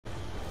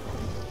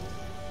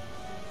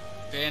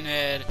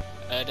Pinhead,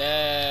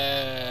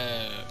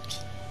 Adept.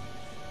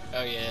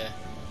 Oh yeah.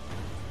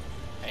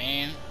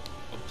 Pain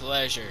or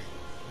pleasure?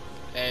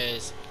 That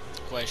is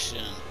the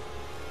question.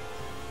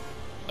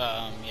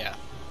 Yeah.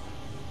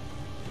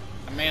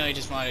 I mainly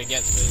just wanted to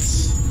get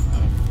this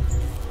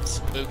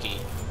spooky.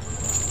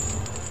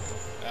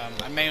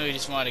 I mainly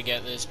just wanted to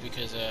get this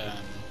because I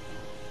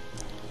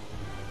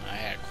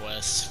had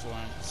quests for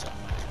him, so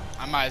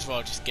I might as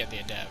well just get the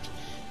Adept.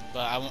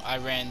 But I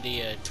ran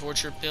the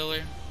torture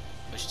pillar,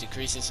 which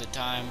decreases the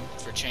time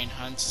for chain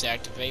hunts to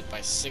activate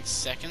by 6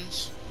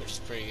 seconds, which is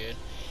pretty good.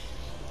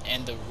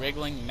 And the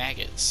wriggling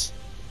maggots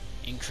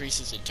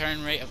increases the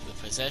turn rate of the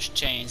possessed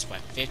chains by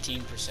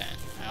 15%.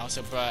 I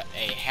also brought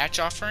a hatch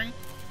offering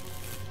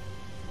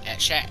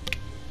at Shack.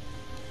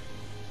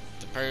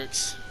 The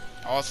perks,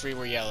 all 3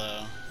 were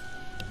yellow,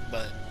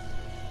 but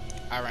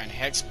I ran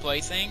Hex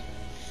Plaything,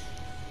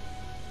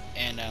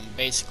 and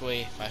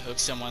basically if I hook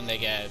someone they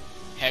get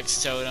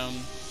Hex Totem,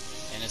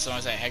 and as long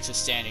as that Hex is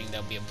standing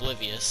they'll be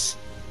oblivious.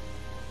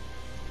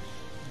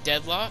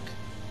 Deadlock,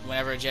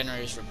 whenever a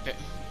generator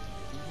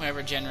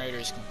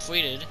is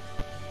completed,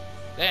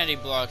 the entity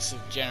blocks the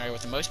generator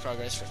with the most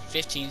progress for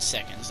 15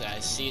 seconds. I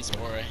see its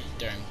aura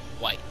during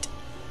white.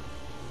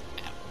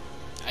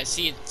 I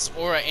see its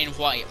aura in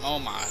white. Oh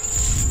my.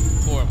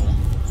 Horrible.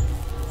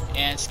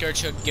 And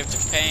Scourge Hook, Gift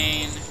of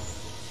Pain.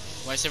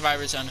 When a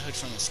survivor is unhooked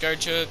from the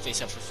Scourge Hook, they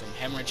suffer from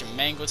hemorrhage and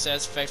mangle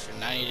status effect for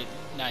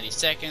 90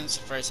 seconds.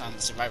 First time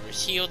the survivor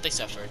is healed, they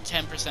suffer a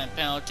 10%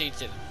 penalty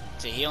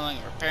to healing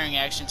and repairing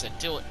actions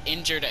until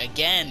injured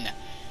again.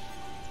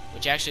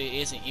 Which actually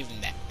isn't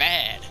even that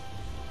bad.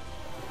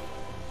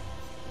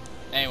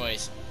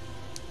 Anyways,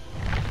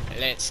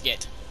 let's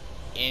get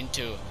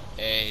into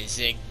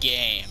the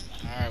game.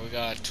 Alright, we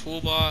got a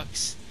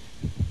toolbox,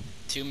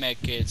 2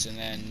 medkits, and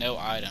then no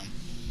item.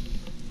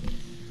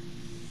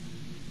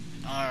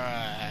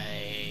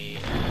 Alright.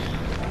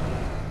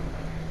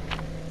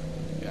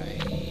 Got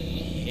a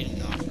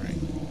hidden offering.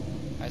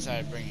 I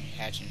decided to bring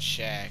Hatch and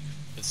Shack,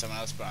 but someone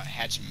else brought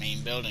Hatch and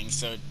main building,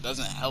 so it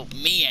doesn't help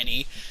me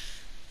any.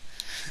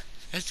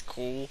 That's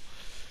cool.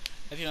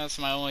 I think that's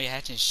my only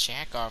Hatch and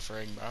Shack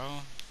offering,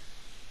 bro.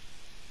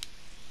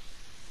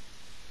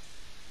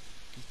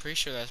 I'm pretty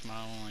sure that's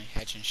my only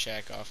Hatch and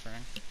Shack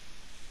offering.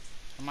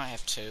 I might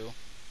have 2.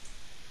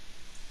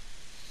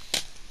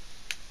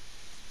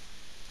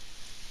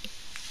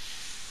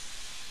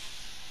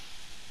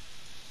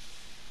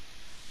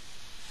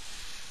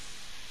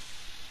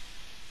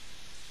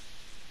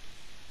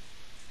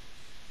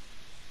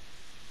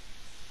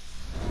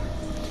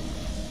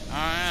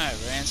 Alright,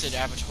 Rancid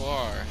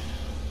Abattoir.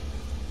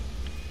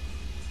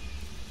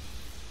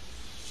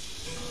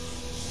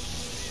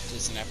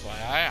 Just an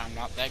FYI, I'm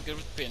not that good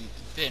with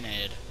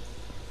Pinhead.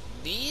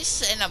 The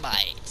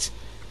Cenobite.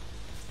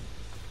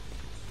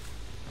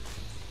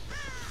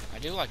 I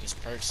do like his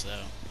perks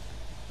though.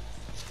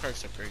 His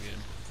perks are pretty good.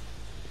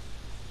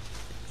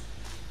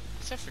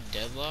 Except for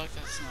Deadlock,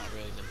 that's not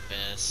really the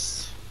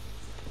best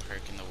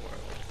perk in the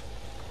world.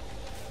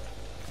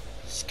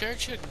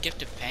 Scourge Hook,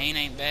 Gift of Pain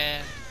ain't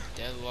bad.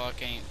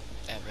 Deadlock ain't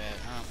that bad.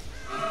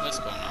 What's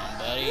going on,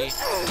 buddy?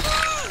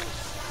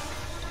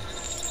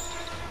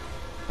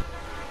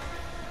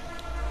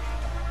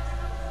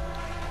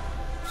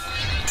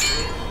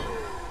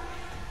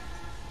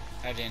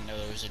 I didn't know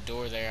there was a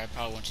door there. I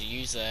probably want to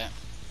use that.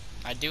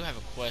 I do have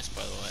a quest,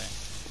 by the way.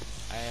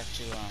 I have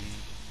to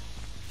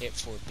hit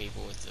 4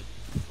 people with the...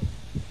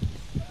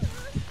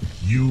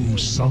 You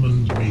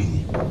summoned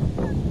me.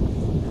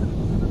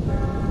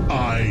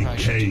 I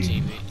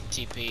came.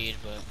 TP'd,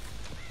 but...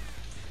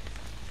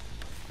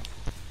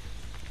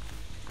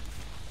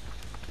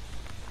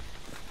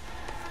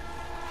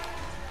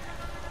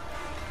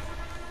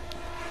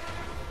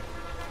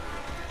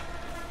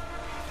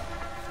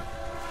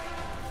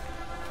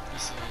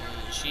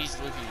 She's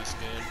looking as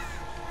good.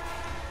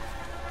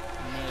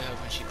 I'm really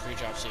hoping she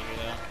pre-drops it here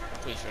though.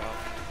 Please drop.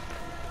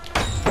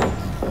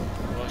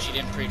 Well, she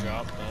didn't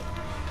pre-drop, but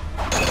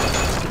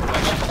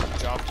she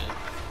dropped it.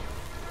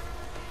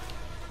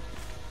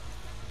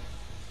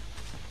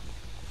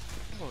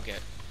 We'll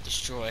get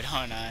destroyed,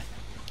 aren't I?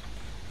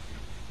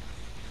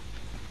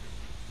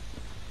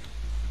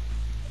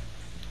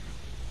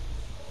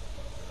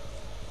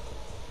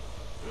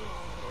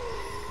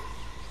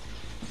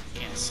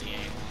 Can't see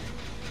anyone.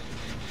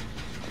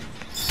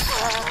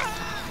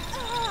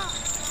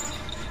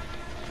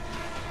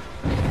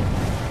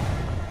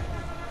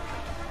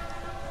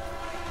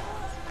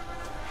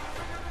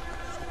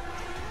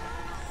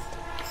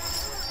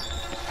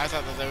 I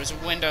thought that there was a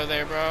window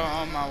there, bro.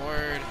 Oh my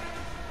word.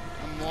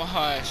 I'm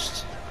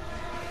washed.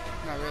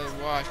 I'm not really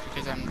washed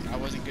because I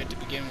wasn't good to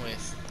begin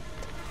with.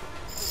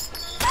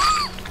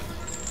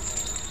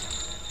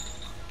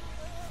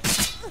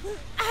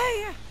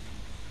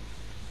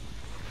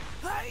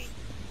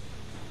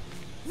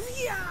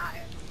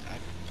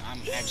 I'm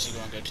actually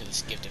going to go to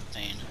this Gift of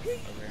Pain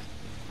over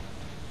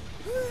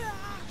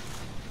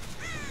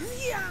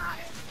here.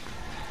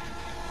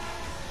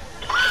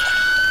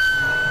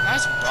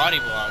 Nice body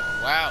block.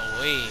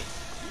 Wowee.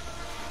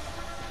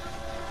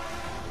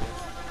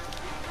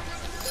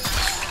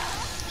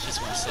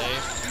 just gonna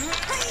save.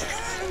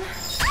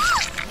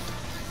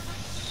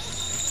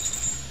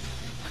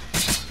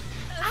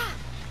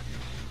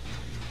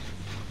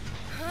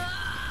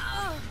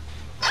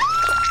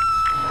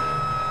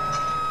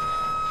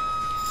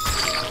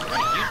 What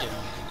are you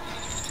doing?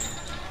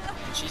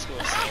 She's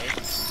gonna save.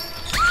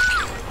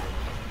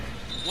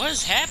 What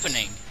is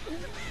happening?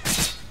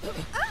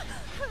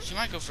 She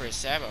might go for a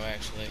Sabo,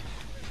 actually.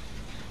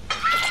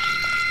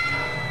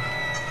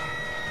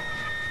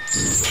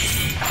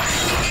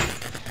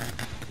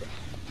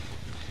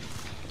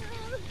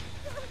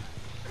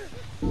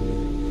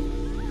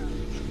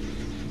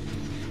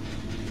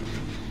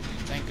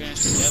 Thank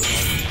goodness for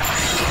Deadlock.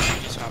 She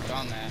just hopped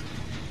on that.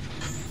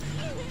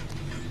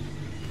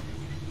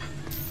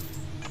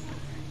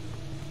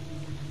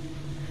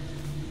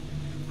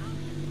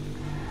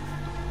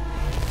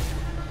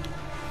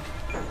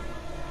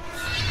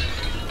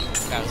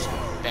 That was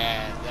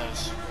bad. That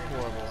was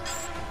horrible.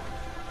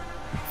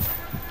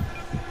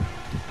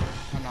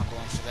 I'm not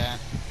going for that.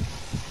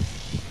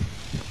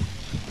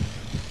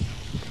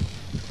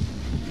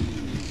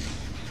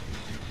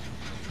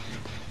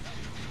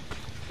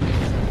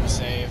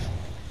 Save.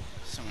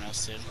 Someone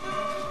else did.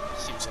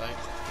 Seems like.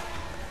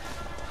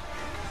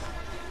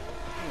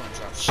 You want to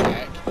drop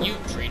Shack? You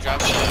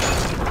pre-drop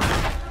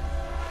Shack.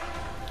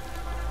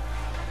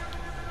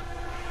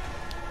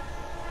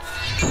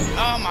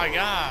 Oh my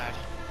god.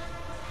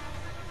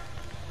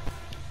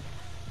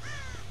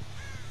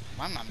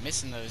 Why am I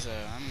missing those?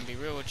 I'm gonna be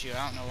real with you.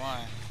 I don't know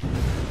why.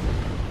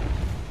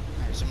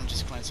 Alright, someone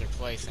just cleansed their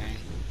play thing.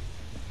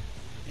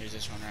 Here's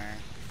this one right here.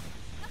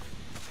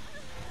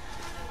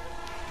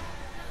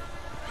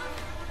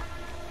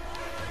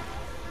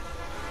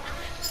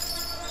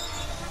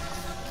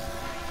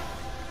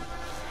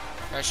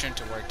 That shouldn't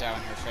have worked out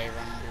in her favor,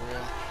 I'm gonna be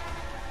real.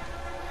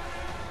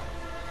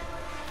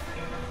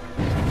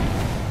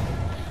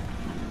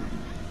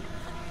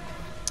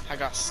 I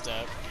got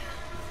stuck.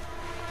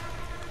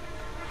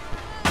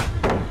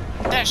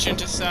 That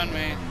shouldn't have stunned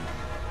me.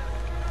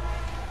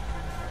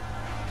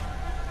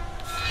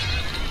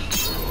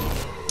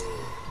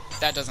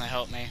 That doesn't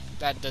help me.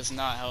 That does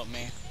not help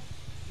me.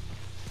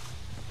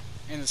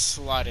 In the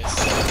slightest.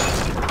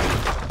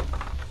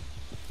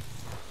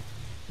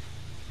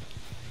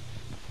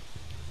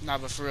 Nah,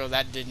 but for real,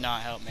 that did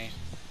not help me.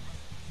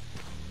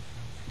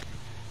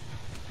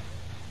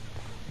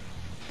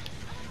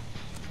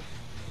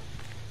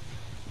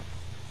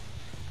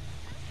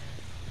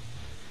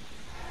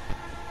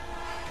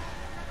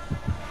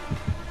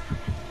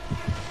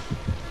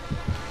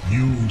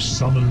 You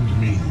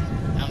summoned me.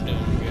 I'm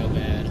doing real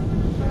bad.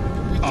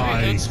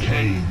 I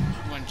came.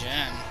 One gen. I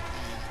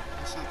mean,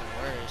 that's not the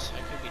worst.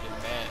 I could be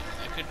doing bad.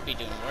 I could be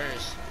doing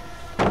worse.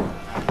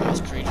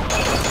 That's pretty good.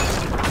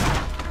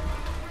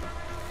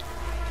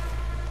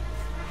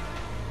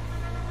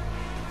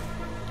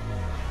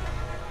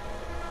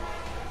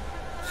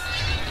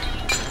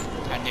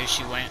 I knew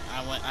she went.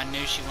 I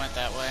knew she went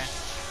that way.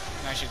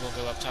 I'm actually gonna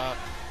go up top.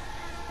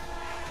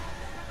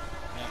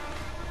 Yep.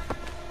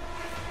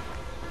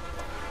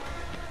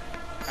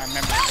 I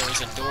remember there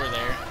was a door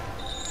there.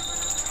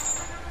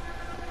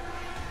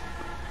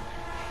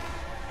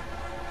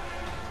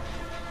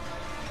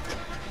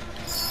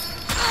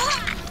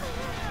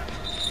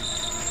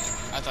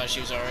 I thought she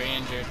was already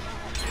injured.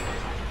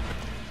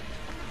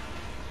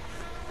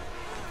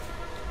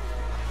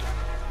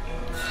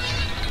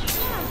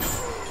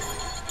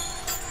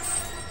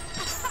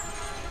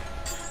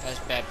 That's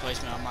bad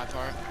placement on my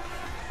part.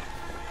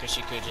 Because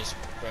she could have just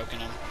broken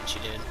him, and she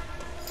did.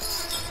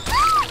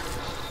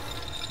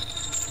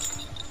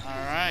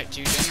 Alright,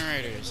 2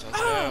 generators. Let's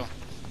go.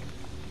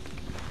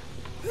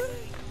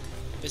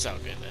 It's all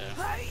good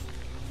though.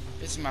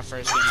 This is my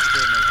first game of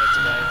Pinhead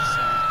today,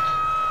 so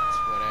it's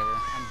whatever.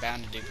 I'm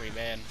bound to do pretty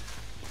bad.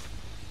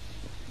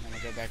 I'm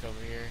gonna go back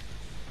over here.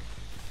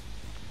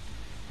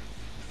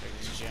 Break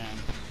this gem.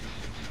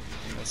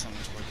 That's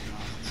someone's working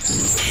on.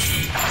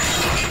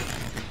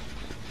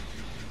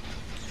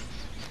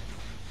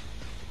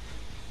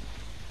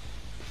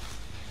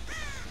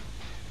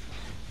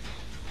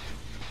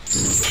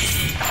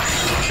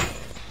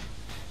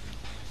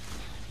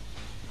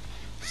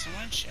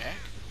 Someone check?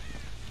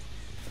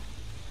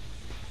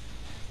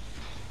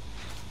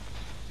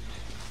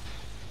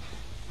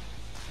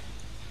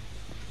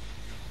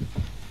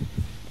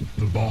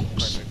 The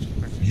box.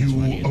 Perfect.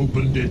 You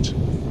opened it.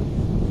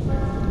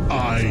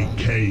 I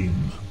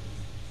came.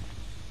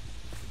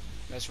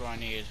 That's what I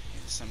need.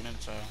 Some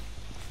info.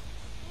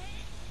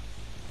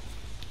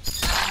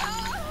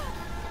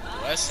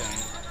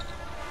 Blessing.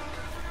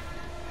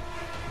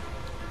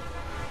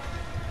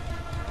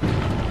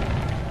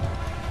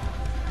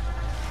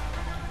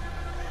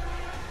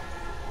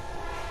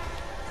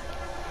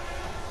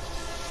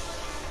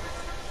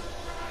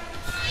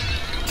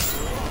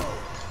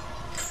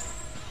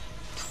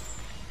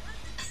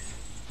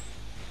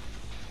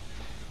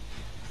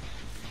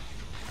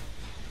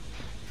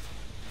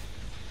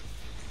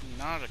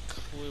 Not a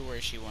clue where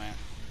she went.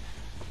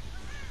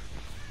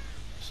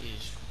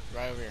 She's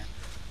right over here.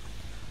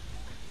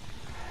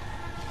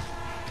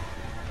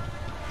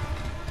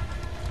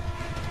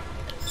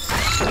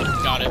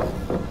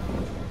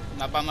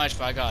 Not by much,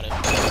 but I got it.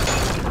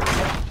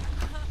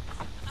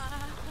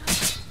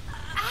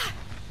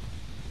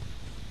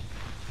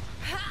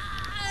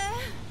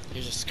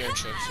 Here's a skirt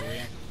trick for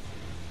you.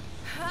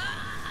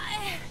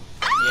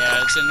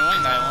 Yeah, it's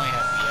annoying that I only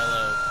have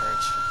yellow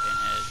perks for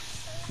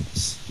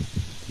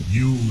Pinhead.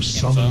 You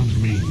summoned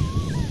me.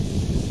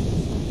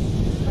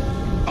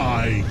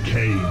 I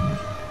came.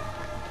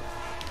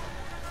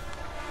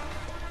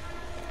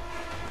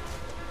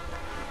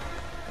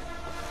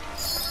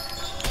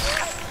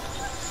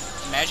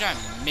 Imagine I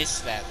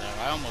missed that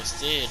though. I almost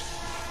did.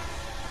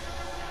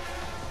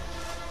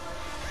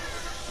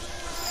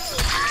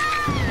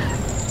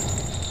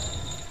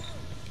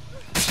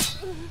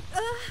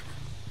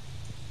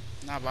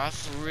 Nah, but I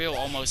for real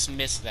almost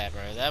missed that,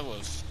 bro. That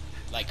would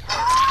like hurt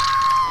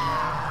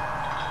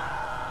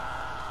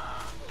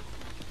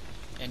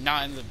me. And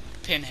not in the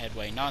Pinhead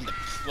way, not in the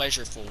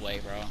pleasureful way,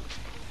 bro.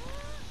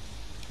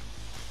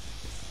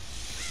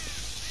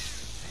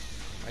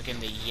 Like in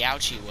the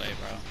Youchy way,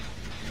 bro.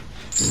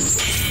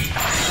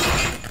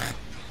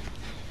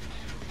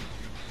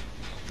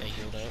 They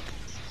healed up.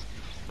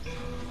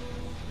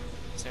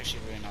 It's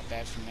actually really not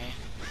bad for me.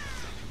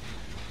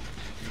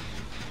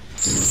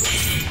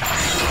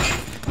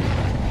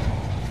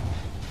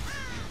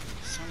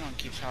 Someone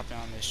keeps hopping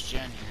on this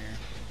gen here.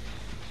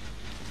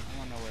 I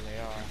don't know where they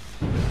are.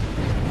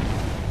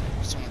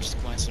 Someone just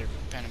glanced their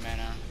pen a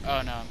mana.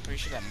 Oh no, I'm pretty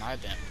sure that might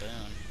have been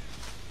Boone.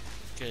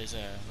 Because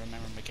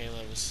remember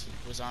Michaela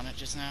was on it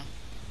just now?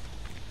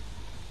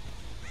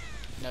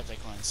 No, they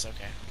cleansed.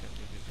 Okay.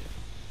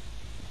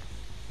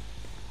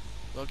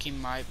 Good. Loki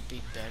might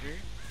be better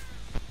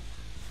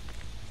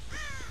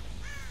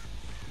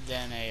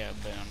than a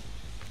Boone.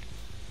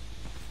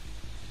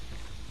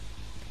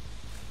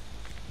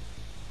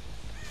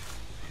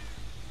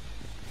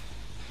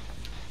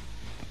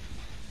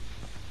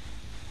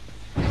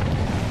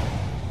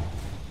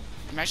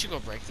 I'm actually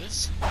gonna break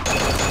this.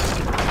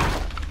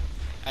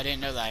 I didn't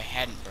know that I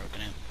hadn't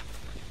broken it.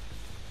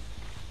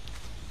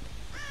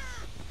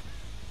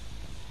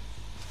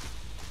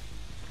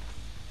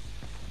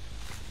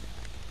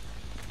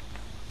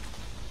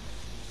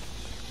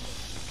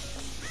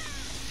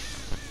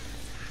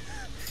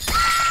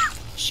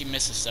 She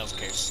missed a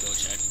self-care skill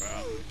check,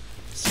 bro.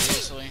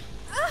 Seriously?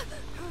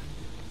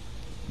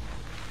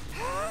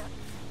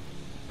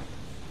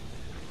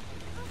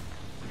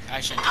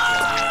 I shouldn't have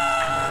killed you.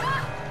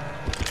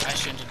 I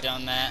shouldn't have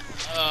done that.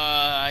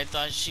 I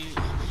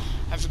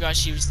forgot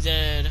she was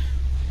dead.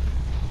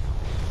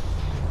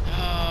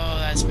 Oh,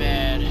 that's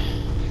bad.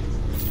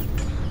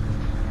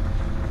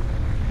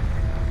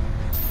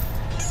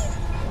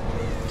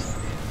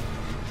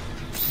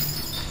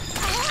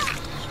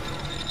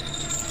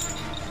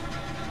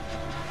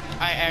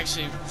 I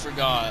actually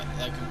forgot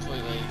that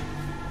completely.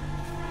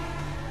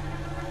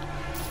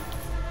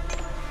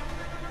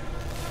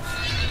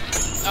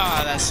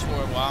 Ah, that's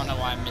horrible. I don't know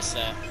why I missed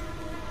that.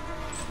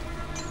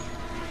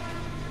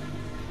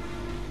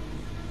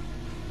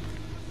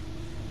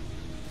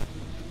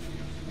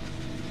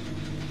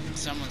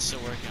 Someone's still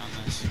working on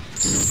this.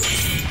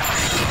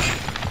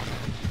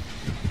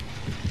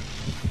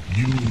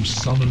 You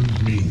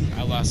summoned me.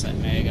 I lost that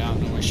Meg. I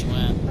don't know where she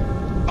went.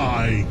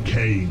 I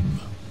came.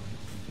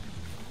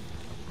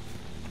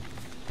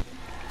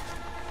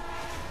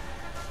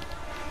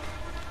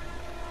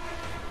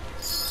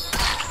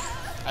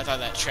 I thought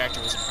that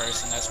tractor was a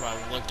person. That's why I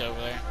looked over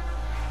there.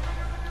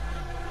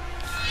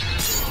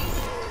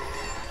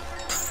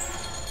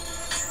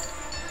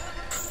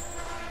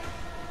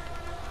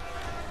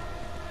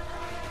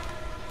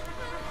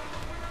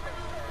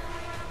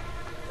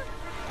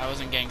 I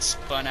wasn't getting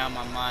spun out of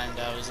my mind.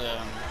 I was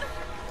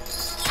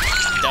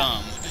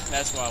dumb.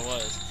 That's what I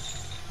was.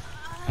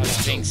 I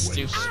was being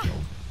stupid.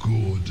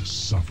 Good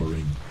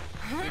suffering.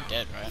 You're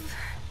dead, right?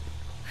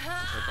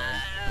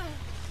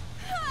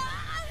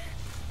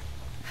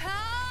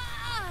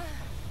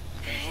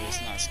 Thankfully,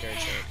 it's not a scare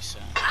trick, so.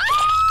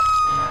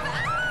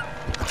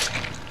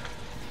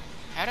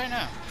 How'd I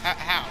know?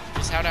 How?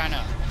 Just how'd I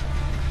know?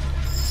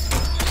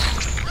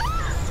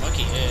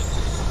 Lucky hit.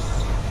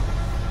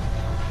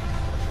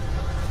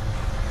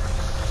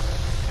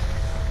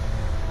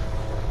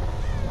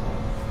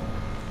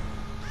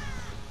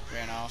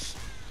 Ran off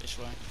this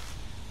way.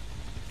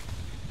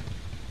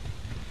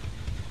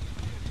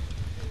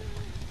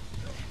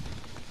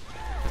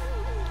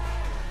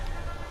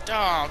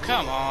 Oh,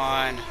 come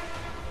on.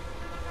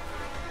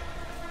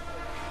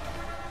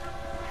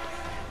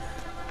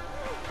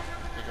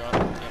 Yep.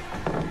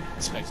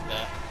 Expected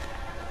that.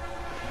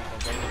 I'll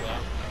break it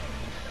though.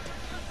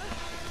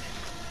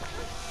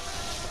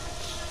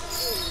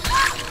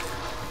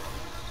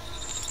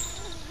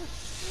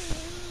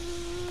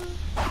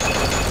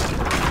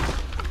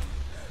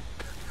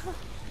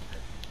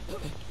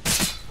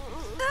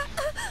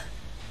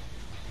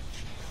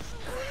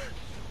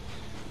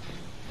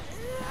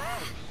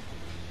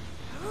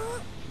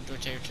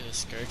 Take her to the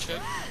skirt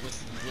trick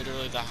with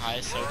literally the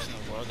highest hopes in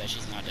the world that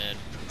she's not dead.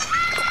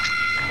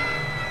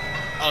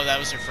 Oh, that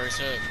was her first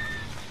hook.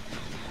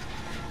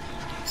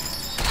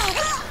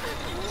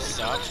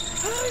 stopped.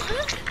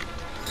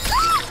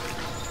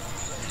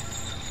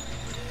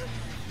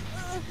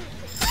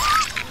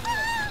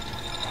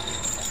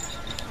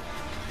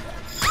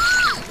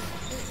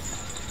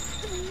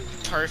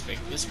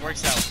 Perfect. This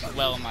works out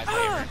well in my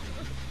favor.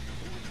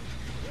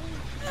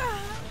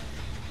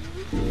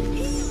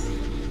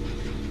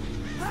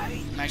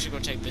 I'm actually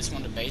going to take this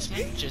one to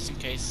basement, just in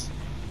case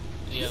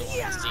the other one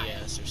is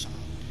DS or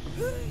something.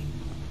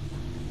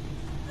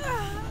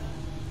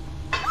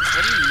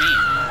 What do you mean?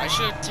 I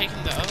should have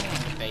taken the other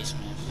one to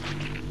basement.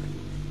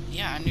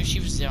 Yeah, I knew she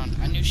was down.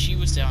 I knew she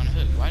was down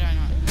hook. Why did I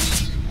not?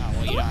 Oh,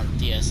 well, you don't have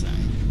DS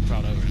then.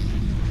 Brought over to me.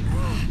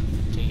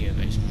 Take you to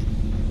basement.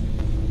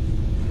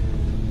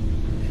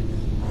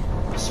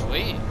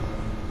 Sweet.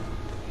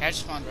 Hatch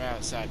spawned right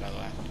outside, by the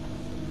way.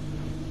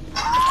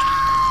 Just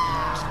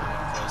go ahead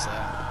and close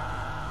that.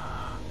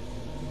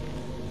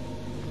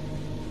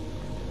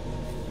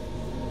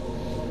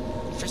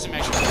 For some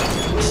extra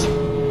confidence, you know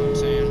what I'm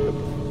saying?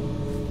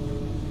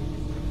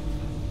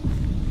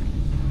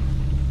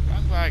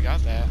 I'm glad I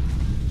got that.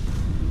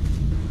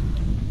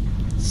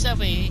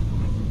 Sweet.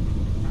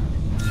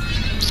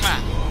 Mwah.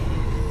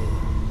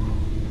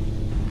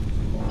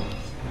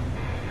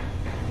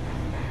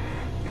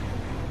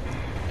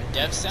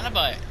 Adept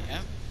Cenobite,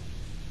 yeah.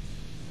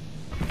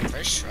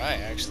 First try,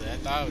 actually. I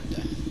thought I would.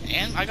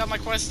 And I got my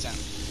quest done.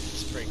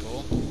 It's pretty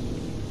cool.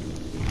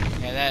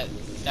 Yeah,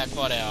 that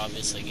quad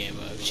obviously gave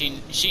up.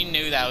 She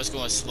knew that I was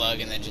going to slug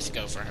and then just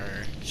go for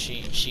her.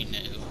 She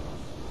knew.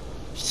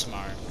 She's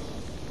smart.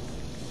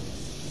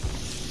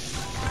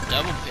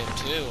 Double pip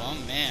too. Oh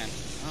man.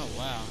 Oh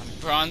wow.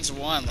 Bronze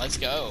 1. Let's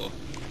go.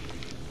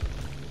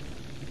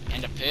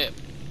 And a pip.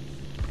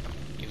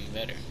 Even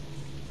better.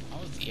 All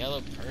the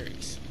yellow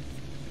perks.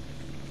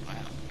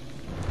 Wow.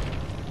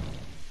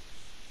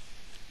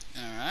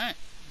 Alright.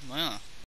 Well.